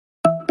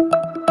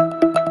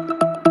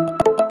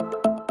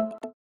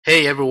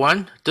Hey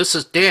everyone, this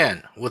is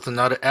Dan with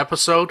another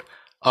episode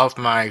of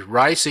my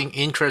rising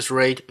interest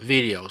rate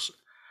videos.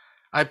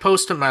 I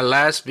posted my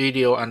last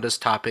video on this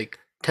topic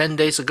 10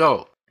 days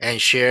ago and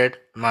shared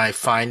my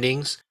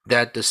findings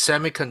that the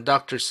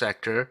semiconductor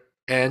sector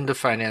and the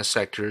finance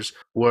sectors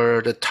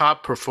were the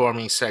top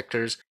performing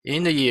sectors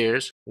in the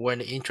years when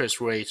the interest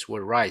rates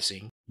were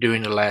rising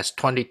during the last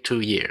 22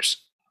 years.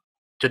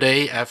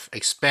 Today, I've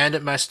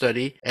expanded my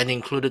study and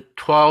included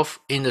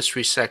 12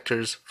 industry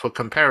sectors for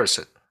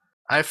comparison.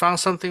 I found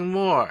something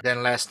more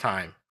than last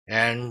time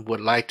and would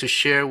like to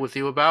share with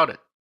you about it.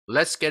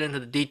 Let's get into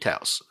the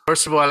details.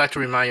 First of all, I'd like to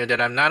remind you that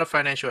I'm not a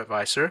financial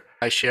advisor.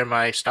 I share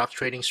my stock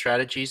trading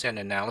strategies and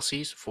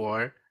analyses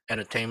for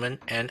entertainment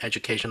and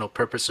educational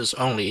purposes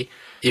only.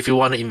 If you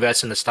want to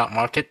invest in the stock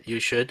market, you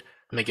should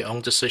make your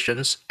own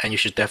decisions and you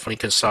should definitely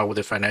consult with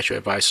your financial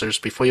advisors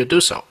before you do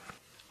so.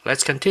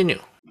 Let's continue.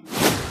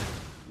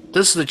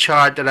 This is the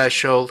chart that I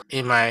showed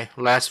in my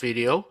last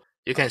video.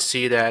 You can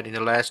see that in the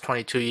last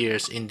 22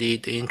 years,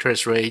 indeed, the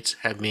interest rates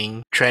have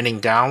been trending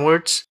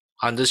downwards.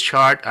 On this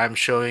chart, I'm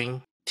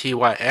showing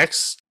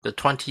TYX, the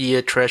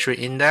 20-year Treasury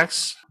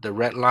index, the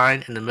red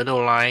line in the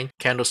middle line,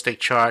 candlestick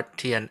chart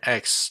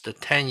TNX, the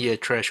 10-year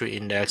Treasury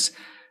index,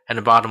 and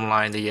the bottom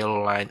line, the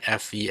yellow line,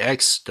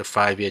 FEX, the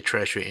 5-year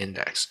Treasury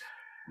index.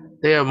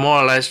 They are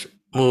more or less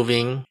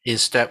moving in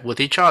step with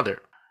each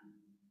other.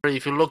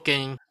 If you look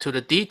into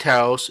the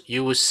details,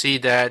 you will see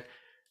that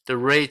the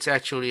rates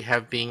actually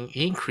have been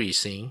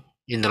increasing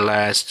in the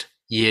last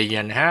year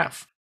and a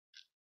half.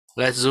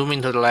 Let's zoom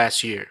into the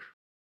last year.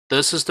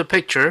 This is the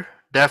picture,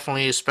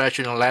 definitely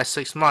especially in the last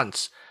 6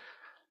 months.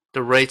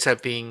 The rates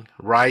have been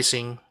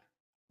rising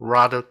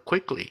rather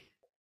quickly.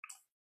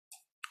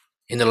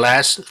 In the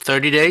last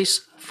 30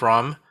 days,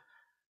 from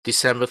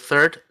December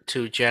 3rd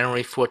to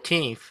January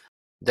 14th,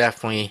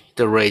 definitely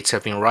the rates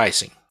have been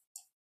rising.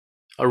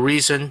 A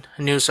recent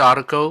news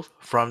article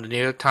from the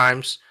New York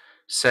Times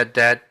said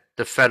that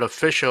the Fed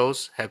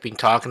officials have been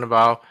talking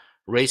about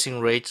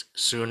raising rates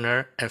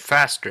sooner and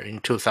faster in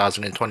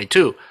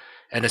 2022,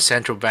 and the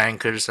central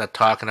bankers are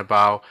talking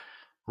about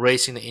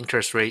raising the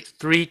interest rate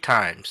 3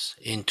 times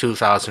in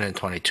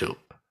 2022.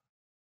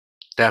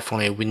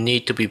 Definitely, we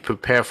need to be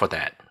prepared for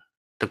that.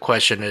 The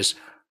question is,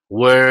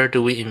 where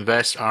do we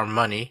invest our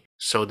money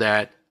so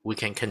that we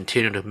can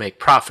continue to make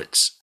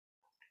profits?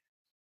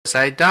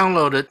 I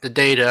downloaded the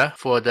data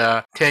for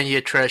the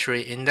 10-year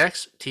Treasury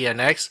Index,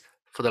 TNX,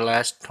 for the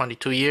last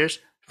 22 years,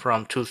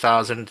 from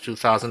 2000 to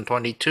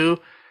 2022,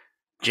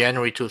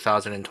 January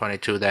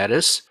 2022 that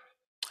is.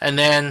 And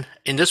then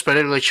in this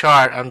particular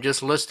chart, I'm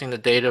just listing the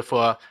data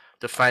for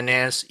the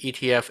finance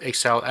ETF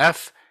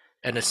XLF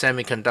and the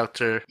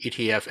semiconductor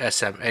ETF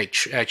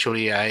SMH.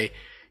 Actually, I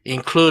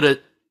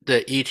included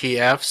the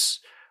ETFs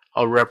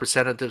or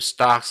representative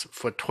stocks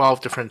for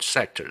 12 different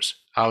sectors.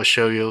 I'll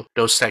show you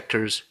those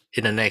sectors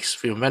in the next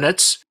few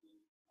minutes.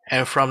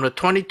 And from the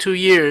 22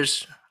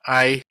 years,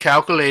 I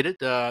calculated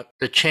the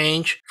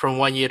change from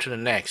one year to the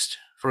next.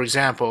 For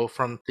example,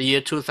 from the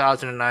year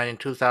 2009 and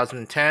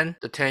 2010,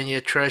 the 10-year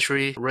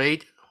Treasury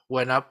rate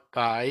went up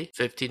by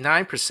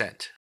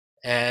 59%.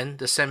 And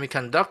the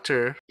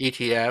semiconductor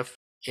ETF,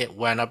 it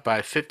went up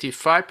by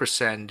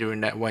 55%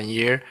 during that 1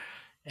 year.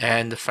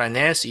 And the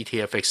finance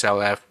ETF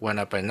XLF went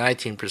up by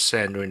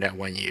 19% during that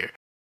 1 year.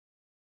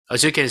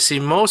 As you can see,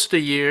 most of the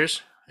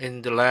years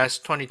in the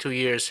last 22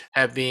 years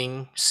have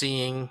been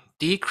seeing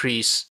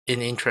decrease in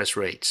interest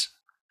rates.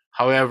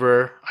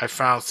 However, I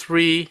found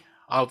 3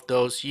 of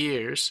those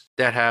years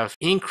that have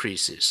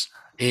increases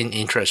in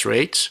interest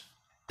rates.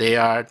 They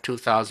are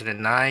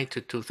 2009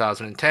 to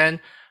 2010,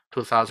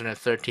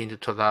 2013 to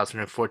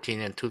 2014,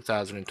 and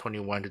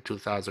 2021 to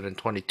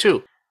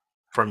 2022,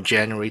 from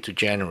January to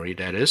January,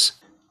 that is.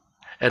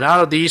 And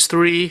out of these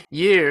 3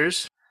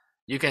 years,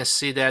 you can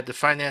see that the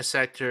finance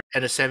sector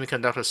and the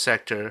semiconductor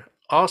sector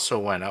also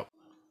went up.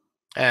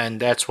 And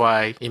that's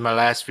why in my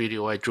last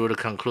video, I drew the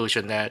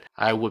conclusion that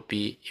I would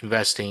be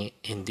investing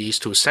in these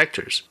 2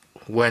 sectors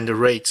when the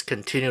rates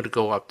continue to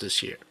go up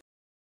this year.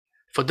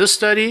 For this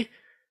study,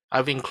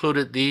 I've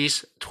included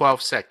these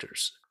 12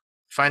 sectors.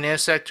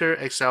 Finance sector,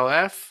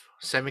 XLF,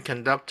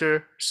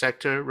 semiconductor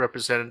sector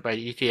represented by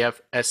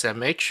ETF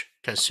SMH,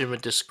 consumer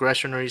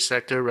discretionary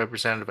sector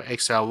represented by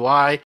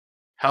XLY,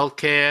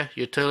 healthcare,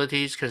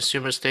 utilities,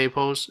 consumer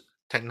staples,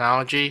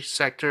 technology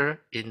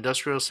sector,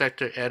 industrial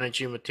sector,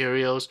 energy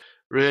materials,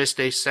 real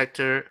estate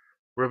sector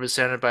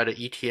represented by the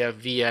ETF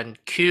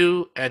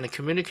VNQ, and the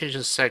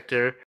communications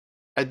sector.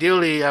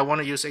 Ideally, I want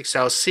to use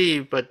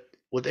XLC, but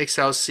with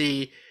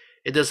XLC,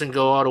 it doesn't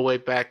go all the way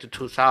back to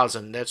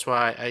 2000. That's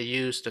why I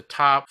use the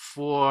top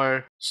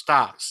 4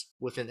 stocks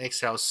within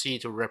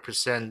XLC to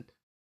represent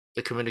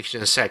the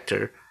communications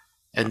sector,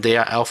 and they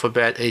are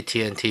Alphabet,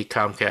 AT&T,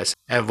 Comcast,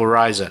 and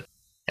Verizon.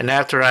 And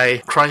after I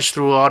crunched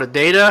through all the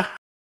data,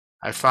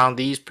 I found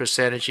these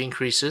percentage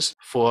increases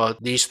for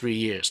these 3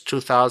 years.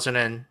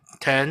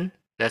 2010,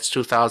 that's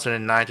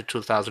 2009 to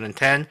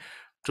 2010,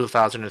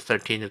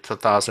 2013 to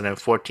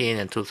 2014,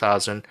 and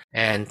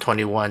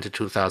 2021 to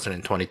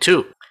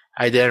 2022.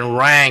 I then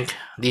rank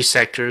these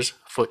sectors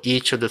for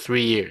each of the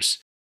 3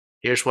 years.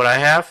 Here's what I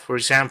have. For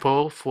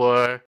example,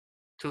 for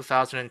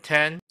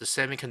 2010, the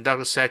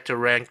semiconductor sector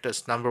ranked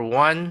as number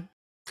 1,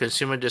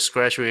 consumer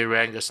discretionary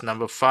ranked as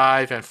number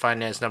 5, and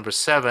finance number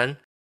 7.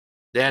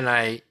 Then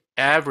I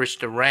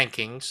averaged the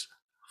rankings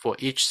for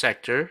each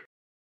sector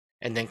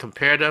and then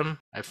compared them.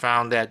 I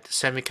found that the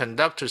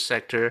semiconductor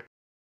sector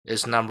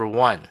is number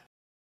 1,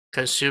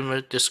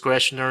 consumer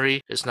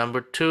discretionary is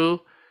number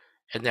 2,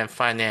 and then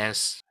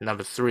finance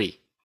number 3.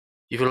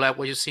 If you like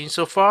what you've seen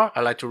so far,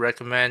 I'd like to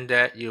recommend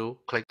that you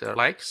click the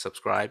like,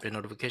 subscribe, and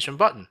notification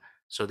button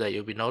so that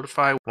you'll be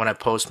notified when I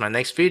post my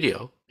next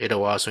video.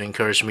 It'll also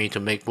encourage me to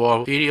make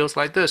more videos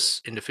like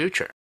this in the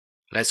future.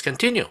 Let's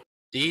continue.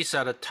 These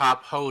are the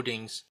top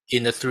holdings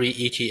in the 3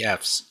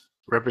 ETFs,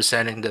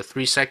 representing the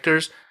 3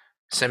 sectors: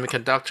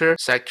 semiconductor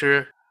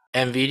sector,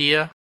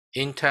 NVIDIA,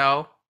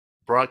 Intel,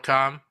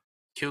 Broadcom,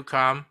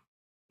 QCOM,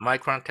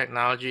 Micron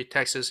Technology,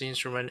 Texas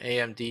Instrument,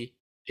 AMD,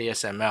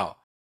 ASML.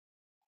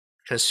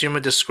 Consumer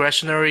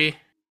discretionary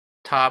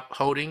top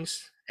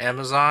holdings: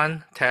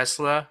 Amazon,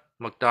 Tesla,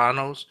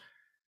 McDonald's,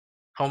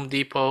 Home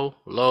Depot,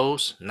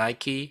 Lowe's,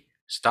 Nike,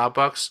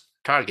 Starbucks,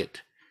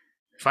 Target.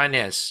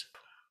 Finance: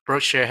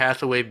 Berkshire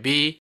Hathaway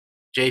B,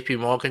 JP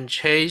Morgan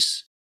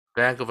Chase,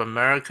 Bank of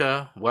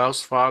America,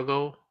 Wells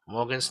Fargo,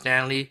 Morgan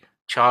Stanley,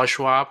 Charles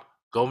Schwab,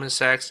 Goldman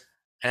Sachs,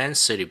 and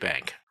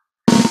Citibank.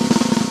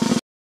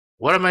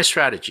 What are my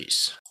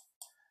strategies?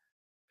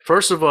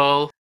 First of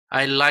all,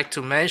 I'd like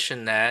to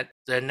mention that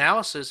the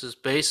analysis is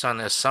based on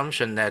the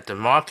assumption that the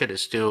market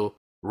is still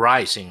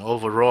rising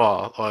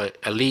overall, or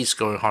at least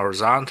going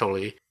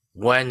horizontally,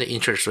 when the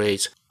interest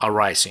rates are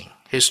rising.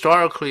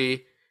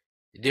 Historically,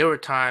 there were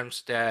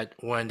times that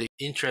when the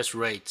interest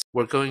rates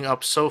were going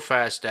up so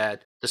fast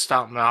that the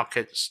stock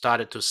market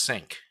started to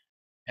sink.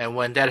 And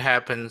when that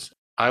happens,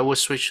 I will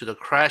switch to the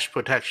crash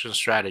protection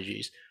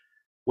strategies,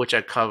 which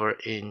I cover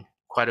in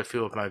quite a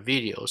few of my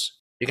videos.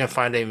 You can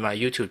find them in my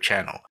YouTube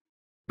channel.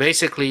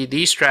 Basically,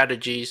 these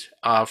strategies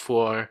are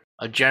for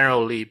a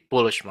generally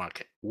bullish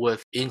market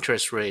with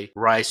interest rate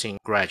rising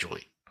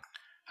gradually.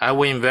 I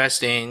will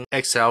invest in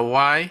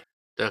XLY,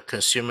 the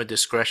consumer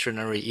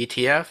discretionary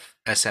ETF,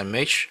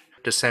 SMH,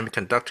 the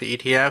semiconductor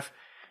ETF,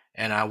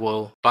 and I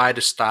will buy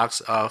the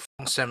stocks of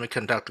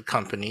semiconductor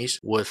companies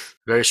with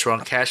very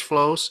strong cash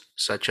flows,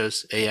 such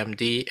as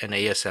AMD and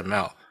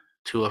ASML,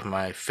 2 of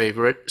my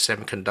favorite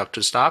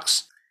semiconductor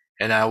stocks.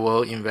 And I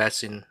will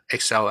invest in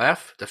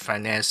XLF, the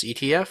finance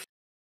ETF,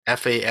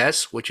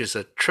 FAS, which is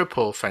a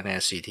triple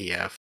finance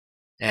ETF,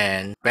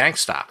 and bank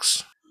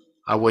stocks.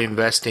 I will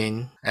invest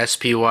in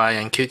SPY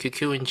and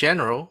QQQ in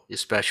general,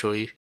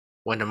 especially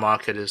when the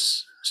market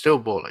is still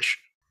bullish.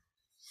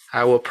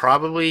 I will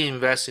probably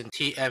invest in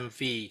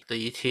TMV,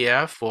 the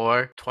ETF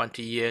for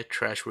 20-year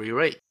Treasury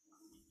rate.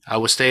 I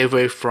will stay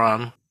away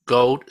from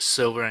gold,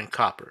 silver, and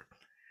copper.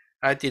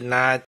 I did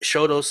not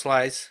show those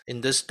slides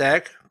in this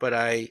deck, but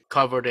I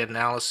covered the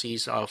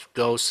analyses of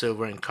gold,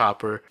 silver, and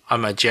copper on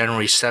my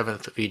January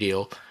 7th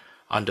video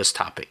on this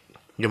topic.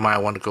 You might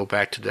want to go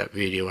back to that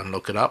video and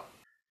look it up.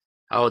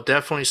 I will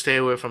definitely stay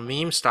away from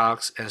meme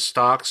stocks and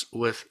stocks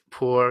with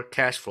poor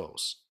cash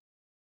flows.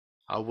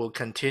 I will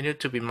continue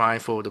to be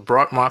mindful of the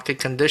broad market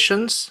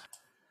conditions,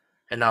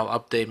 and I'll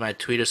update my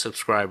Twitter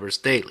subscribers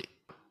daily.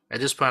 At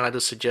this point, I'd like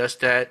to suggest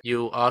that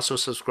you also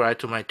subscribe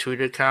to my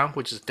Twitter account,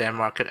 which is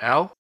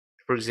DanMarketL.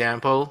 For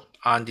example,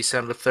 on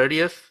December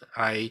 30th,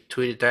 I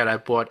tweeted that I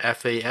bought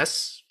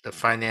FAS, the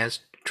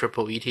finance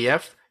triple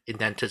ETF,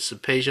 in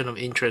anticipation of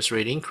interest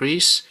rate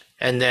increase.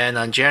 And then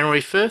on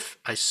January 5th,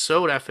 I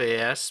sold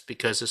FAS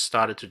because it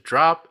started to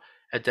drop.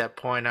 At that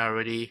point, I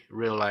already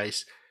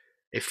realized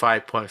a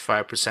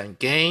 5.5%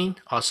 gain.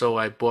 Also,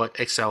 I bought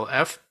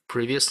XLF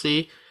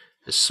previously.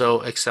 I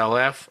sold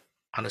XLF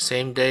on the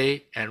same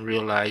day and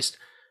realized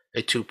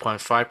a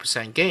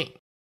 2.5% gain.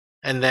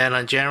 And then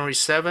on January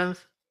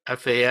 7th,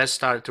 FAS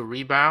started to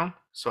rebound,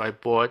 so I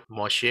bought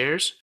more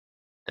shares.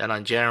 Then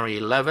on January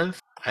 11th,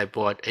 I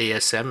bought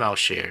ASML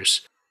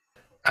shares.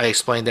 I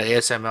explained that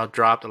ASML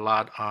dropped a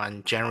lot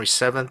on January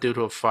 7th due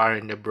to a fire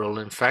in the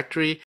Berlin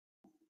factory,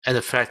 and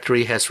the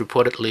factory has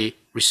reportedly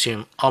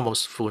resumed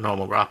almost full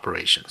normal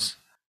operations.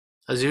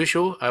 As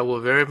usual, I will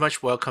very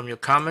much welcome your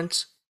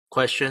comments,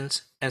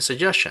 questions, and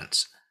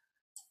suggestions.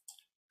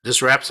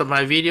 This wraps up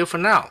my video for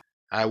now.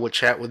 I will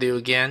chat with you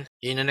again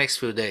in the next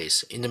few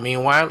days. In the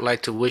meanwhile, I'd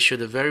like to wish you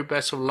the very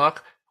best of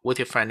luck with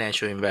your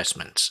financial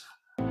investments.